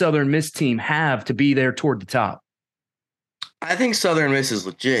does this Southern Miss team have to be there toward the top? I think Southern Miss is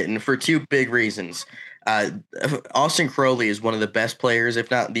legit, and for two big reasons. Austin Crowley is one of the best players,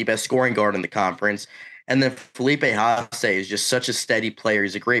 if not the best scoring guard in the conference. And then Felipe Haase is just such a steady player.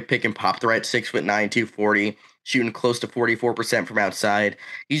 He's a great pick and pop threat, 6'9", 240, shooting close to 44% from outside.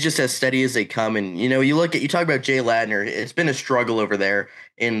 He's just as steady as they come. And you talk about Jay Ladner. It's been a struggle over there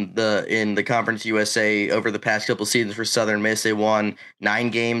in the Conference USA over the past couple seasons for Southern Miss. They won 9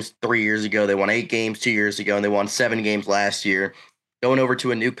 games 3 years ago. They won 8 games 2 years ago, and they won 7 games last year. Going over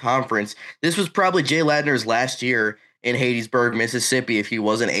to a new conference, this was probably Jay Ladner's last year in Hattiesburg, Mississippi, if he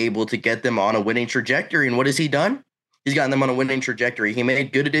wasn't able to get them on a winning trajectory. And what has he done? He's gotten them on a winning trajectory. He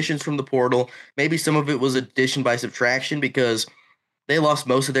made good additions from the portal. Maybe some of it was addition by subtraction because they lost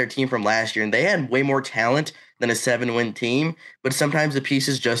most of their team from last year, and they had way more talent than a 7-win team, but sometimes the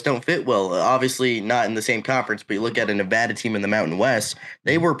pieces just don't fit well. Obviously not in the same conference, but you look at a Nevada team in the Mountain West,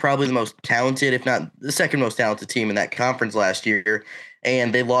 they were probably the most talented, if not the second most talented team in that conference last year,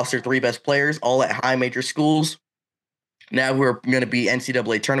 and they lost their 3 best players, all at high major schools. Now we're going to be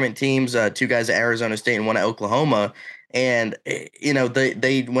NCAA tournament teams, 2 guys at Arizona State and 1 at Oklahoma. And,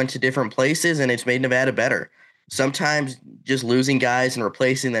 they went to different places, and it's made Nevada better. Sometimes just losing guys and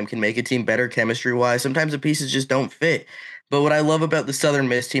replacing them can make a team better chemistry-wise. Sometimes the pieces just don't fit. But what I love about the Southern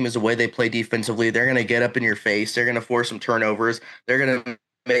Miss team is the way they play defensively. They're going to get up in your face. They're going to force some turnovers. They're going to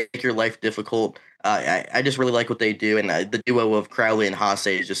make your life difficult. I just really like what they do. And the duo of Crowley and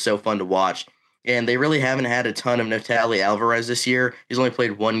Haase is just so fun to watch. And they really haven't had a ton of Naftali Alvarez this year. He's only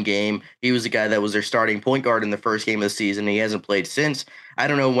played 1 game. He was the guy that was their starting point guard in the first game of the season. He hasn't played since. I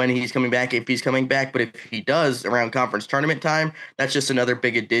don't know when he's coming back, if he's coming back, but if he does around conference tournament time, that's just another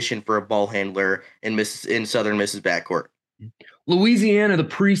big addition for a ball handler in Southern Miss's backcourt. Louisiana, the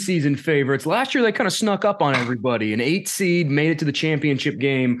preseason favorites. Last year, they kind of snuck up on everybody. An 8 seed made it to the championship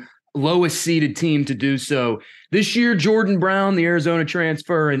game, lowest seeded team to do so. This year, Jordan Brown, the Arizona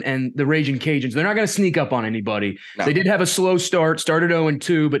transfer, and the Raging Cajuns, they're not going to sneak up on anybody. No. They did have a slow start, started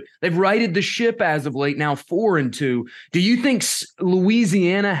 0-2, but they've righted the ship as of late, now 4-2. Do you think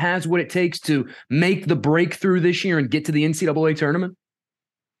Louisiana has what it takes to make the breakthrough this year and get to the NCAA tournament?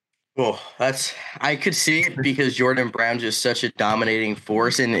 Well, I could see it because Jordan Brown's just such a dominating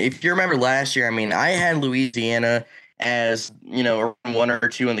force. And if you remember last year, I had Louisiana as, 1 or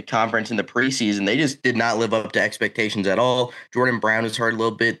 2 in the conference in the preseason. They just did not live up to expectations at all. Jordan Brown was hurt a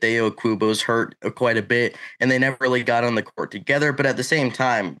little bit. Theo Akubo's hurt quite a bit, and they never really got on the court together. But at the same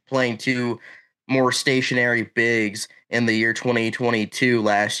time, playing 2 more stationary bigs in the year 2022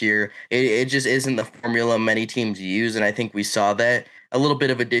 last year, it just isn't the formula many teams use, and I think we saw that. A little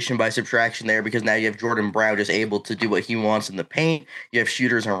bit of addition by subtraction there because now you have Jordan Brown just able to do what he wants in the paint. You have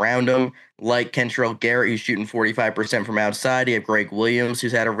shooters around him like Kentrell Garrett, who's shooting 45% from outside. You have Greg Williams,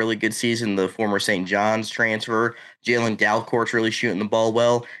 who's had a really good season, the former St. John's transfer. Jalen Dalcourt's really shooting the ball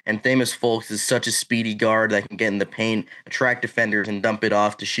well. And Thamus Folks is such a speedy guard that can get in the paint, attract defenders, and dump it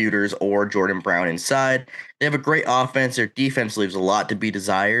off to shooters or Jordan Brown inside. They have a great offense. Their defense leaves a lot to be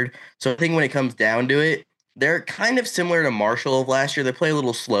desired. So I think when it comes down to it, they're kind of similar to Marshall of last year. They play a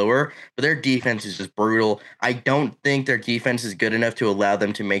little slower, but their defense is just brutal. I don't think their defense is good enough to allow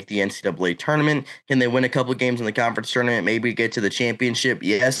them to make the NCAA tournament. Can they win a couple games in the conference tournament, maybe get to the championship?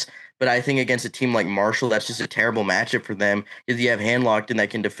 Yes, but I think against a team like Marshall, that's just a terrible matchup for them because you have Handlockton that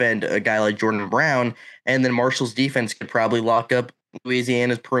can defend a guy like Jordan Brown, and then Marshall's defense could probably lock up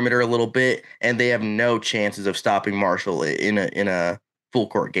Louisiana's perimeter a little bit, and they have no chances of stopping Marshall in a full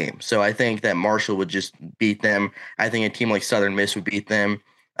court game. So I think that Marshall would just beat them. I think a team like Southern Miss would beat them.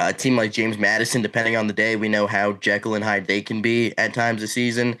 A team like James Madison, depending on the day, we know how Jekyll and Hyde they can be at times this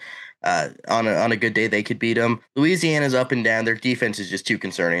season. On a good day, they could beat them. Louisiana's up and down. Their defense is just too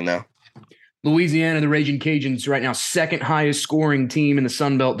concerning, though. Louisiana, the Raging Cajuns, right now, second highest scoring team in the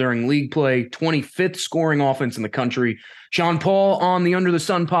Sun Belt during league play, 25th scoring offense in the country. Sean Paul on the Under the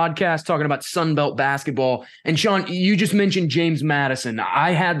Sun podcast talking about Sun Belt basketball. And Sean, you just mentioned James Madison.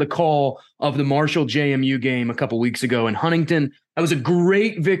 I had the call of the Marshall JMU game a couple weeks ago in Huntington. That was a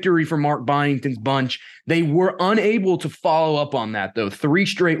great victory for Mark Byington's bunch. They were unable to follow up on that, though. 3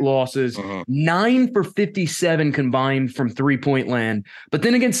 straight losses, 9 for 57 combined from three-point land. But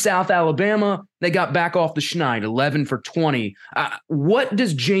then against South Alabama, they got back off the schneid, 11 for 20. What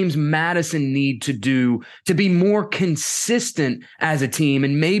does James Madison need to do to be more consistent as a team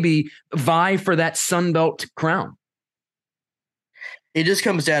and maybe vie for that Sun Belt crown? It just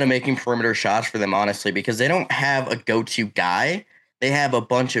comes down to making perimeter shots for them, honestly, because they don't have a go-to guy. They have a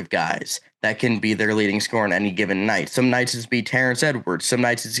bunch of guys that can be their leading scorer on any given night. Some nights it's be Terrence Edwards. Some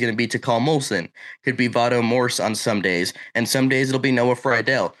nights it's going to be Takal Molson. Could be Vado Morse on some days. And some days it'll be Noah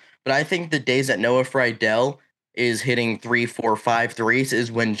Friedel. But I think the days that Noah Friedel is hitting 3, 4, 5 threes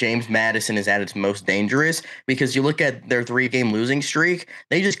is when James Madison is at its most dangerous, because you look at their 3-game losing streak,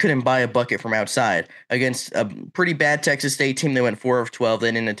 they just couldn't buy a bucket from outside. Against a pretty bad Texas State team, they went 4 of 12.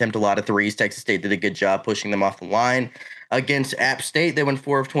 They didn't attempt a lot of threes. Texas State did a good job pushing them off the line. Against App State, they went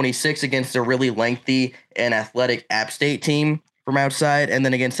 4 of 26 against a really lengthy and athletic App State team from outside. And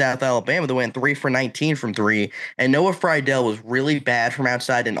then against South Alabama, they went 3 for 19 from 3. And Noah Friedel was really bad from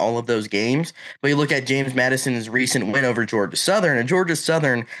outside in all of those games. But you look at James Madison's recent win over Georgia Southern, and Georgia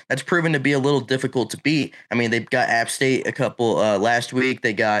Southern, that's proven to be a little difficult to beat. I mean, they've got App State a couple last week.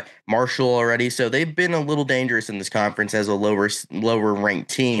 They got Marshall already. So they've been a little dangerous in this conference as a lower ranked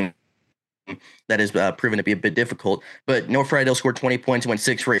team. That has proven to be a bit difficult. But Noah Friedel scored 20 points and went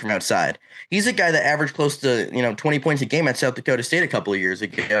 6 for 8 from outside. He's a guy that averaged close to 20 points a game at South Dakota State a couple of years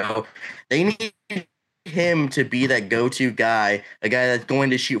ago. They need him to be that go-to guy, a guy that's going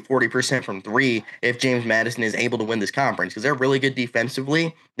to shoot 40% from 3 if James Madison is able to win this conference, because they're really good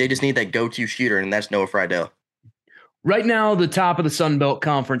defensively. They just need that go-to shooter, and that's Noah Friedel. Right now, the top of the Sun Belt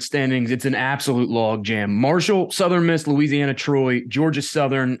Conference standings, it's an absolute logjam. Marshall, Southern Miss, Louisiana, Troy, Georgia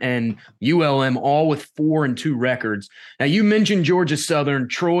Southern, and ULM, all with 4-2 records. Now, you mentioned Georgia Southern,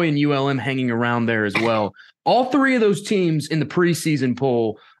 Troy, and ULM hanging around there as well. All 3 of those teams in the preseason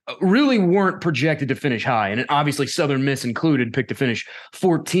poll really weren't projected to finish high, and obviously Southern Miss included, picked to finish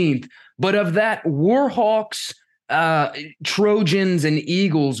 14th. But of that Warhawks, Trojans, and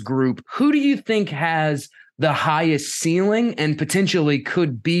Eagles group, who do you think has the highest ceiling and potentially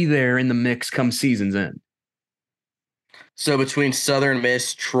could be there in the mix come season's end? So between Southern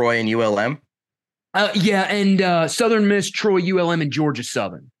Miss, Troy, and ULM? Southern Miss, Troy, ULM, and Georgia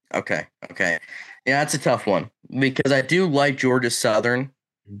Southern. Okay. Yeah, that's a tough one because I do like Georgia Southern.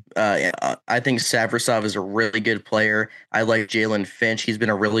 I think Savrasov is a really good player. I like Jalen Finch. He's been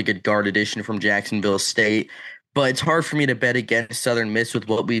a really good guard addition from Jacksonville State. But it's hard for me to bet against Southern Miss with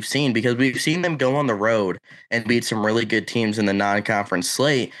what we've seen, because we've seen them go on the road and beat some really good teams in the non-conference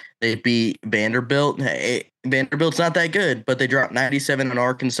slate. They beat Vanderbilt. Hey, Vanderbilt's not that good, but they dropped 97 in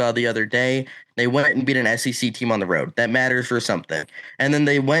Arkansas the other day. They went and beat an SEC team on the road. That matters for something. And then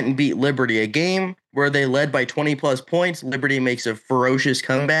they went and beat Liberty, a game where they led by 20-plus points. Liberty makes a ferocious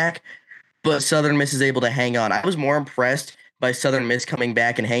comeback, but Southern Miss is able to hang on. I was more impressed by Southern Miss coming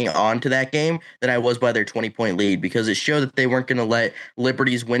back and hanging on to that game than I was by their 20-point lead, because it showed that they weren't going to let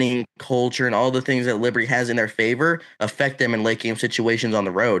Liberty's winning culture and all the things that Liberty has in their favor affect them in late game situations on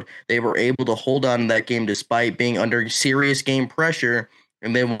the road. They were able to hold on to that game despite being under serious game pressure,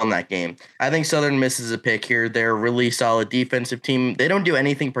 and they won that game. I think Southern Miss is a pick here. They're a really solid defensive team. They don't do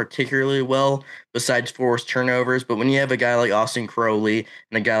anything particularly well besides force turnovers, but when you have a guy like Austin Crowley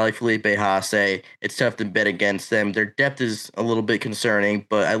and a guy like Felipe Haase, it's tough to bet against them. Their depth is a little bit concerning,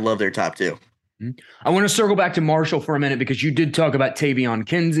 but I love their top 2. I want to circle back to Marshall for a minute, because you did talk about Tavion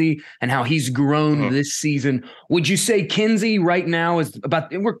Kinsey and how he's grown this season. Would you say Kinsey right now is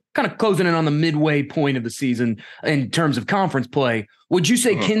we're kind of closing in on the midway point of the season in terms of conference play. Would you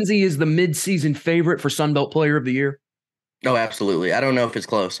say Kinsey is the mid-season favorite for Sun Belt Player of the Year? Oh, absolutely. I don't know if it's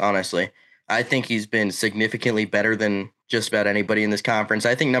close, honestly. I think he's been significantly better than just about anybody in this conference.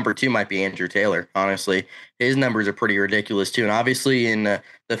 I think number 2 might be Andrew Taylor, honestly. His numbers are pretty ridiculous, too. And obviously in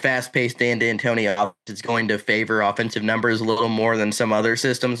the fast-paced Dan D'Antoni offense, it's going to favor offensive numbers a little more than some other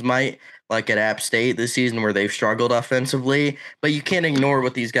systems might, like at App State this season where they've struggled offensively. But you can't ignore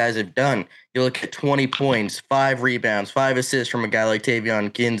what these guys have done. You look at 20 points, 5 rebounds, 5 assists from a guy like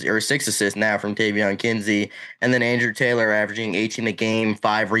Tavion Kinsey, or 6 assists now from Tavion Kinsey, and then Andrew Taylor averaging 18 a game,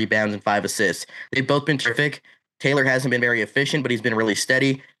 5 rebounds, and 5 assists. They've both been terrific. Taylor hasn't been very efficient, but he's been really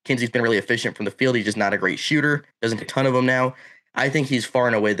steady. Kinsey's been really efficient from the field. He's just not a great shooter. Doesn't get a ton of them now. I think he's far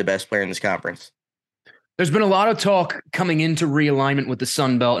and away the best player in this conference. There's been a lot of talk coming into realignment with the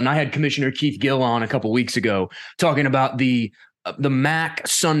Sun Belt, and I had Commissioner Keith Gill on a couple weeks ago talking about the MAC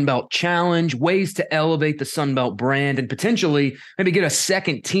Sun Belt Challenge, ways to elevate the Sun Belt brand, and potentially maybe get a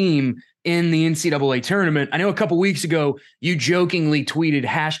second team in the NCAA tournament. I know a couple weeks ago, you jokingly tweeted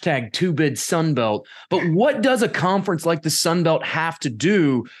 #2bid Sunbelt, but what does a conference like the Sun Belt have to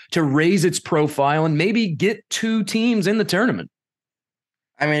do to raise its profile and maybe get 2 teams in the tournament?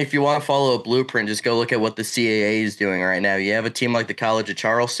 I mean, if you want to follow a blueprint, just go look at what the CAA is doing right now. You have a team like the College of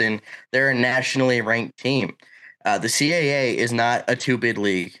Charleston. They're a nationally ranked team. The CAA is not a two-bid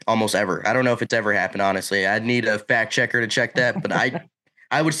league almost ever. I don't know if it's ever happened, honestly. I'd need a fact checker to check that, but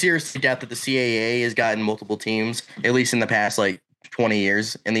I would seriously doubt that the CAA has gotten multiple teams, at least in the past 20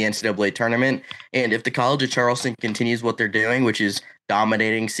 years in the NCAA tournament. And if the College of Charleston continues what they're doing, which is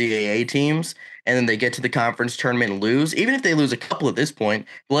dominating CAA teams, and then they get to the conference tournament and lose, even if they lose a couple at this point,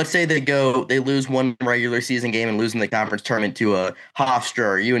 but let's say they lose one regular season game and lose in the conference tournament to a Hofstra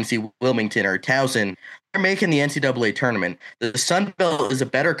or UNC Wilmington or Towson, they're making the NCAA tournament. The Sun Belt is a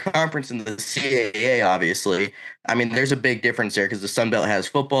better conference than the CAA, obviously. I mean, there's a big difference there because the Sun Belt has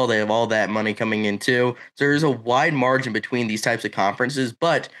football. They have all that money coming in too. So there's a wide margin between these types of conferences,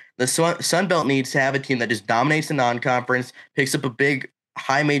 but the Sun Belt needs to have a team that just dominates the non-conference, picks up a big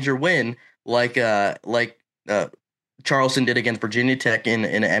high major win like Charleston did against Virginia Tech in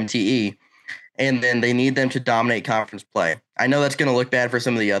an MTE. And then they need them to dominate conference play. I know that's going to look bad for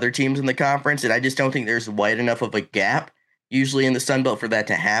some of the other teams in the conference, and I just don't think there's wide enough of a gap usually in the Sun Belt for that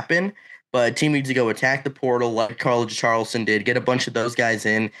to happen. But a team needs to go attack the portal like College of Charleston did, get a bunch of those guys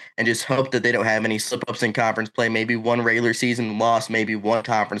in, and just hope that they don't have any slip-ups in conference play, maybe one regular season loss, maybe one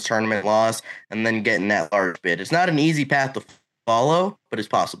conference tournament loss, and then getting that large bid. It's not an easy path to follow, but it's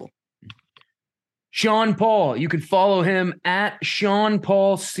possible. Sean Paul, you can follow him at Sean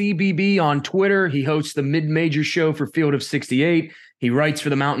Paul CBB on Twitter. He hosts the mid-major show for Field of 68. He writes for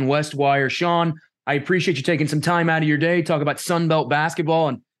the Mountain West Wire. Sean, I appreciate you taking some time out of your day, talk about Sun Belt basketball.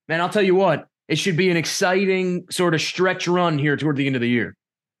 And man, I'll tell you what, it should be an exciting sort of stretch run here toward the end of the year.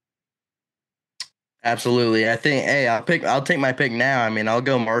 Absolutely. I think, I'll take my pick now. I mean, I'll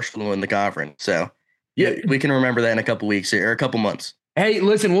go Marshall to win the conference. So yeah, we can remember that in a couple weeks or a couple months. Hey,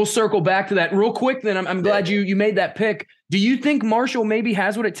 listen, we'll circle back to that real quick. Then I'm glad you made that pick. Do you think Marshall maybe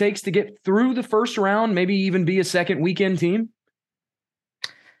has what it takes to get through the first round, maybe even be a second weekend team?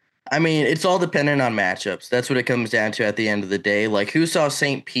 I mean, it's all dependent on matchups. That's what it comes down to at the end of the day. Like, who saw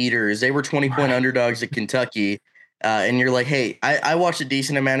St. Peter's? They were 20-point underdogs at Kentucky. And you're like, hey, I watched a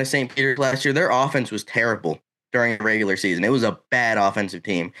decent amount of St. Peter's last year. Their offense was terrible during the regular season. It was a bad offensive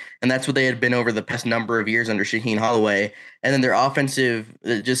team. And that's what they had been over the past number of years under Shaheen Holloway. And then their offense,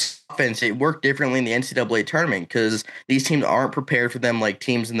 it worked differently in the NCAA tournament because these teams aren't prepared for them like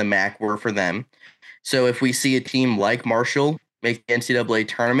teams in the MAC were for them. So if we see a team like Marshall make the NCAA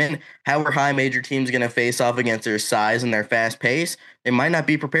tournament, how are high major teams going to face off against their size and their fast pace? They might not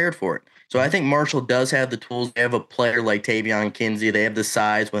be prepared for it. So I think Marshall does have the tools. They have a player like Tavion Kinsey. They have the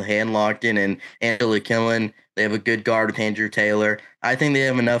size with Han Lockton and Angela Killen. They have a good guard with Andrew Taylor. I think they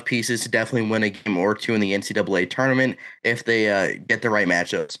have enough pieces to definitely win a game or two in the NCAA tournament if they get the right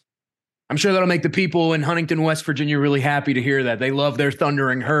matchups. I'm sure that'll make the people in Huntington, West Virginia really happy to hear that. They love their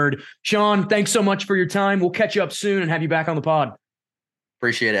thundering herd. Sean, thanks so much for your time. We'll catch you up soon and have you back on the pod.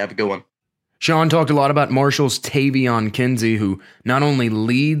 Appreciate it. Have a good one. Sean talked a lot about Marshall's Tavion Kinsey, who not only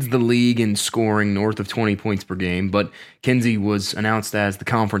leads the league in scoring north of 20 points per game, but Kinsey was announced as the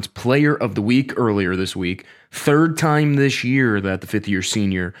Conference Player of the Week earlier this week. Third time this year that the fifth-year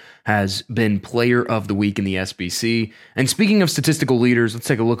senior has been Player of the Week in the SBC. And speaking of statistical leaders, let's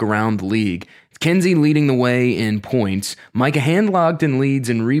take a look around the league. Kinsey leading the way in points. Micah Handlogton leads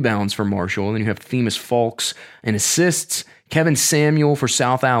in rebounds for Marshall. And then you have Themis Falks in assists. Kevin Samuel for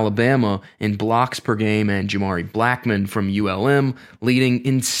South Alabama in blocks per game, and Jamari Blackman from ULM leading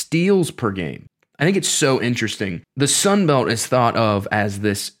in steals per game. I think it's so interesting. The Sun Belt is thought of as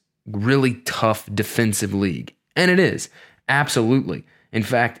this really tough defensive league, and it is, absolutely. In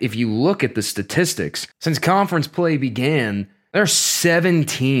fact, if you look at the statistics, since conference play began, there are 7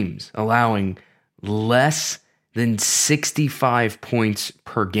 teams allowing less than 65 points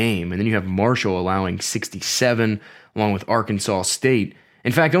per game, and then you have Marshall allowing 67, along with Arkansas State.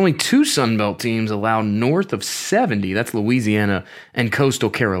 In fact, only 2 Sun Belt teams allow north of 70. That's Louisiana and Coastal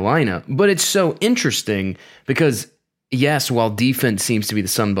Carolina. But it's so interesting because, yes, while defense seems to be the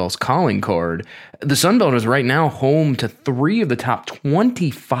Sun Belt's calling card, the Sun Belt is right now home to 3 of the top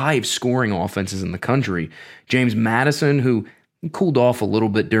 25 scoring offenses in the country. James Madison, who cooled off a little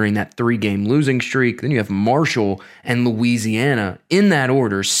bit during that 3-game losing streak. Then you have Marshall and Louisiana in that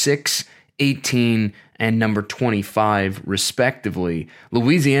order, 6, 18, and number 25, respectively.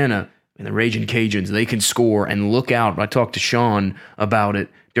 Louisiana and the Ragin' Cajuns, they can score, and look out. I talked to Sean about it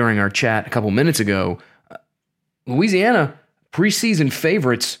during our chat a couple minutes ago. Louisiana, preseason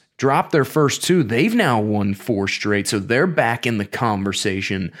favorites, dropped their first 2. They've now won 4 straight, so they're back in the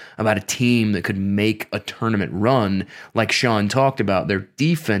conversation about a team that could make a tournament run, like Sean talked about. Their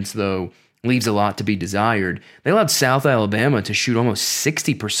defense, though, leaves a lot to be desired. They allowed South Alabama to shoot almost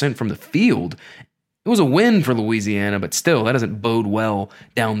 60% from the field. It was a win for Louisiana, but still, that doesn't bode well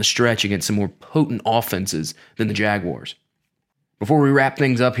down the stretch against some more potent offenses than the Jaguars. Before we wrap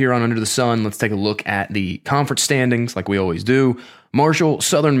things up here on Under the Sun, let's take a look at the conference standings like we always do. Marshall,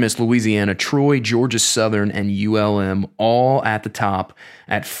 Southern Miss, Louisiana, Troy, Georgia Southern, and ULM all at the top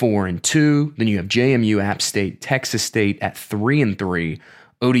at 4-2. Then you have JMU, App State, Texas State at 3-3.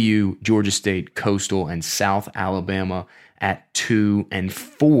 ODU, Georgia State, Coastal, and South Alabama at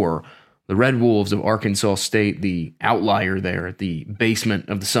 2-4. The Red Wolves of Arkansas State, the outlier there at the basement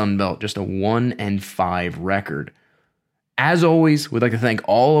of the Sun Belt, just a 1-5 record. As always, we'd like to thank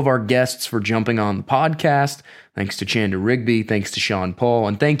all of our guests for jumping on the podcast. Thanks to Chanda Rigby, thanks to Sean Paul,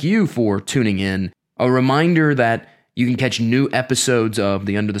 and thank you for tuning in. A reminder that you can catch new episodes of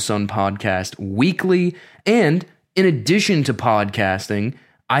the Under the Sun podcast weekly, and in addition to podcasting,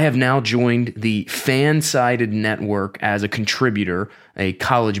 I have now joined the Fan-Sided Network as a contributor, a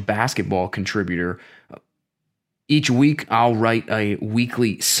college basketball contributor. Each week, I'll write a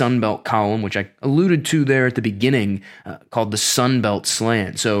weekly Sunbelt column, which I alluded to there at the beginning, called the Sunbelt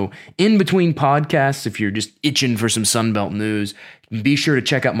Slant. So in between podcasts, if you're just itching for some Sunbelt news, be sure to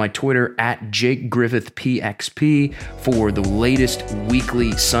check out my Twitter at JakeGriffithPXP for the latest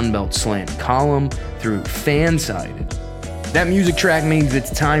weekly Sunbelt Slant column through Fan-Sided. That music track means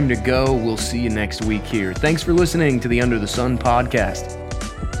it's time to go. We'll see you next week here. Thanks for listening to the Under the Sun podcast.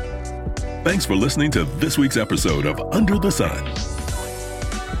 Thanks for listening to this week's episode of Under the Sun.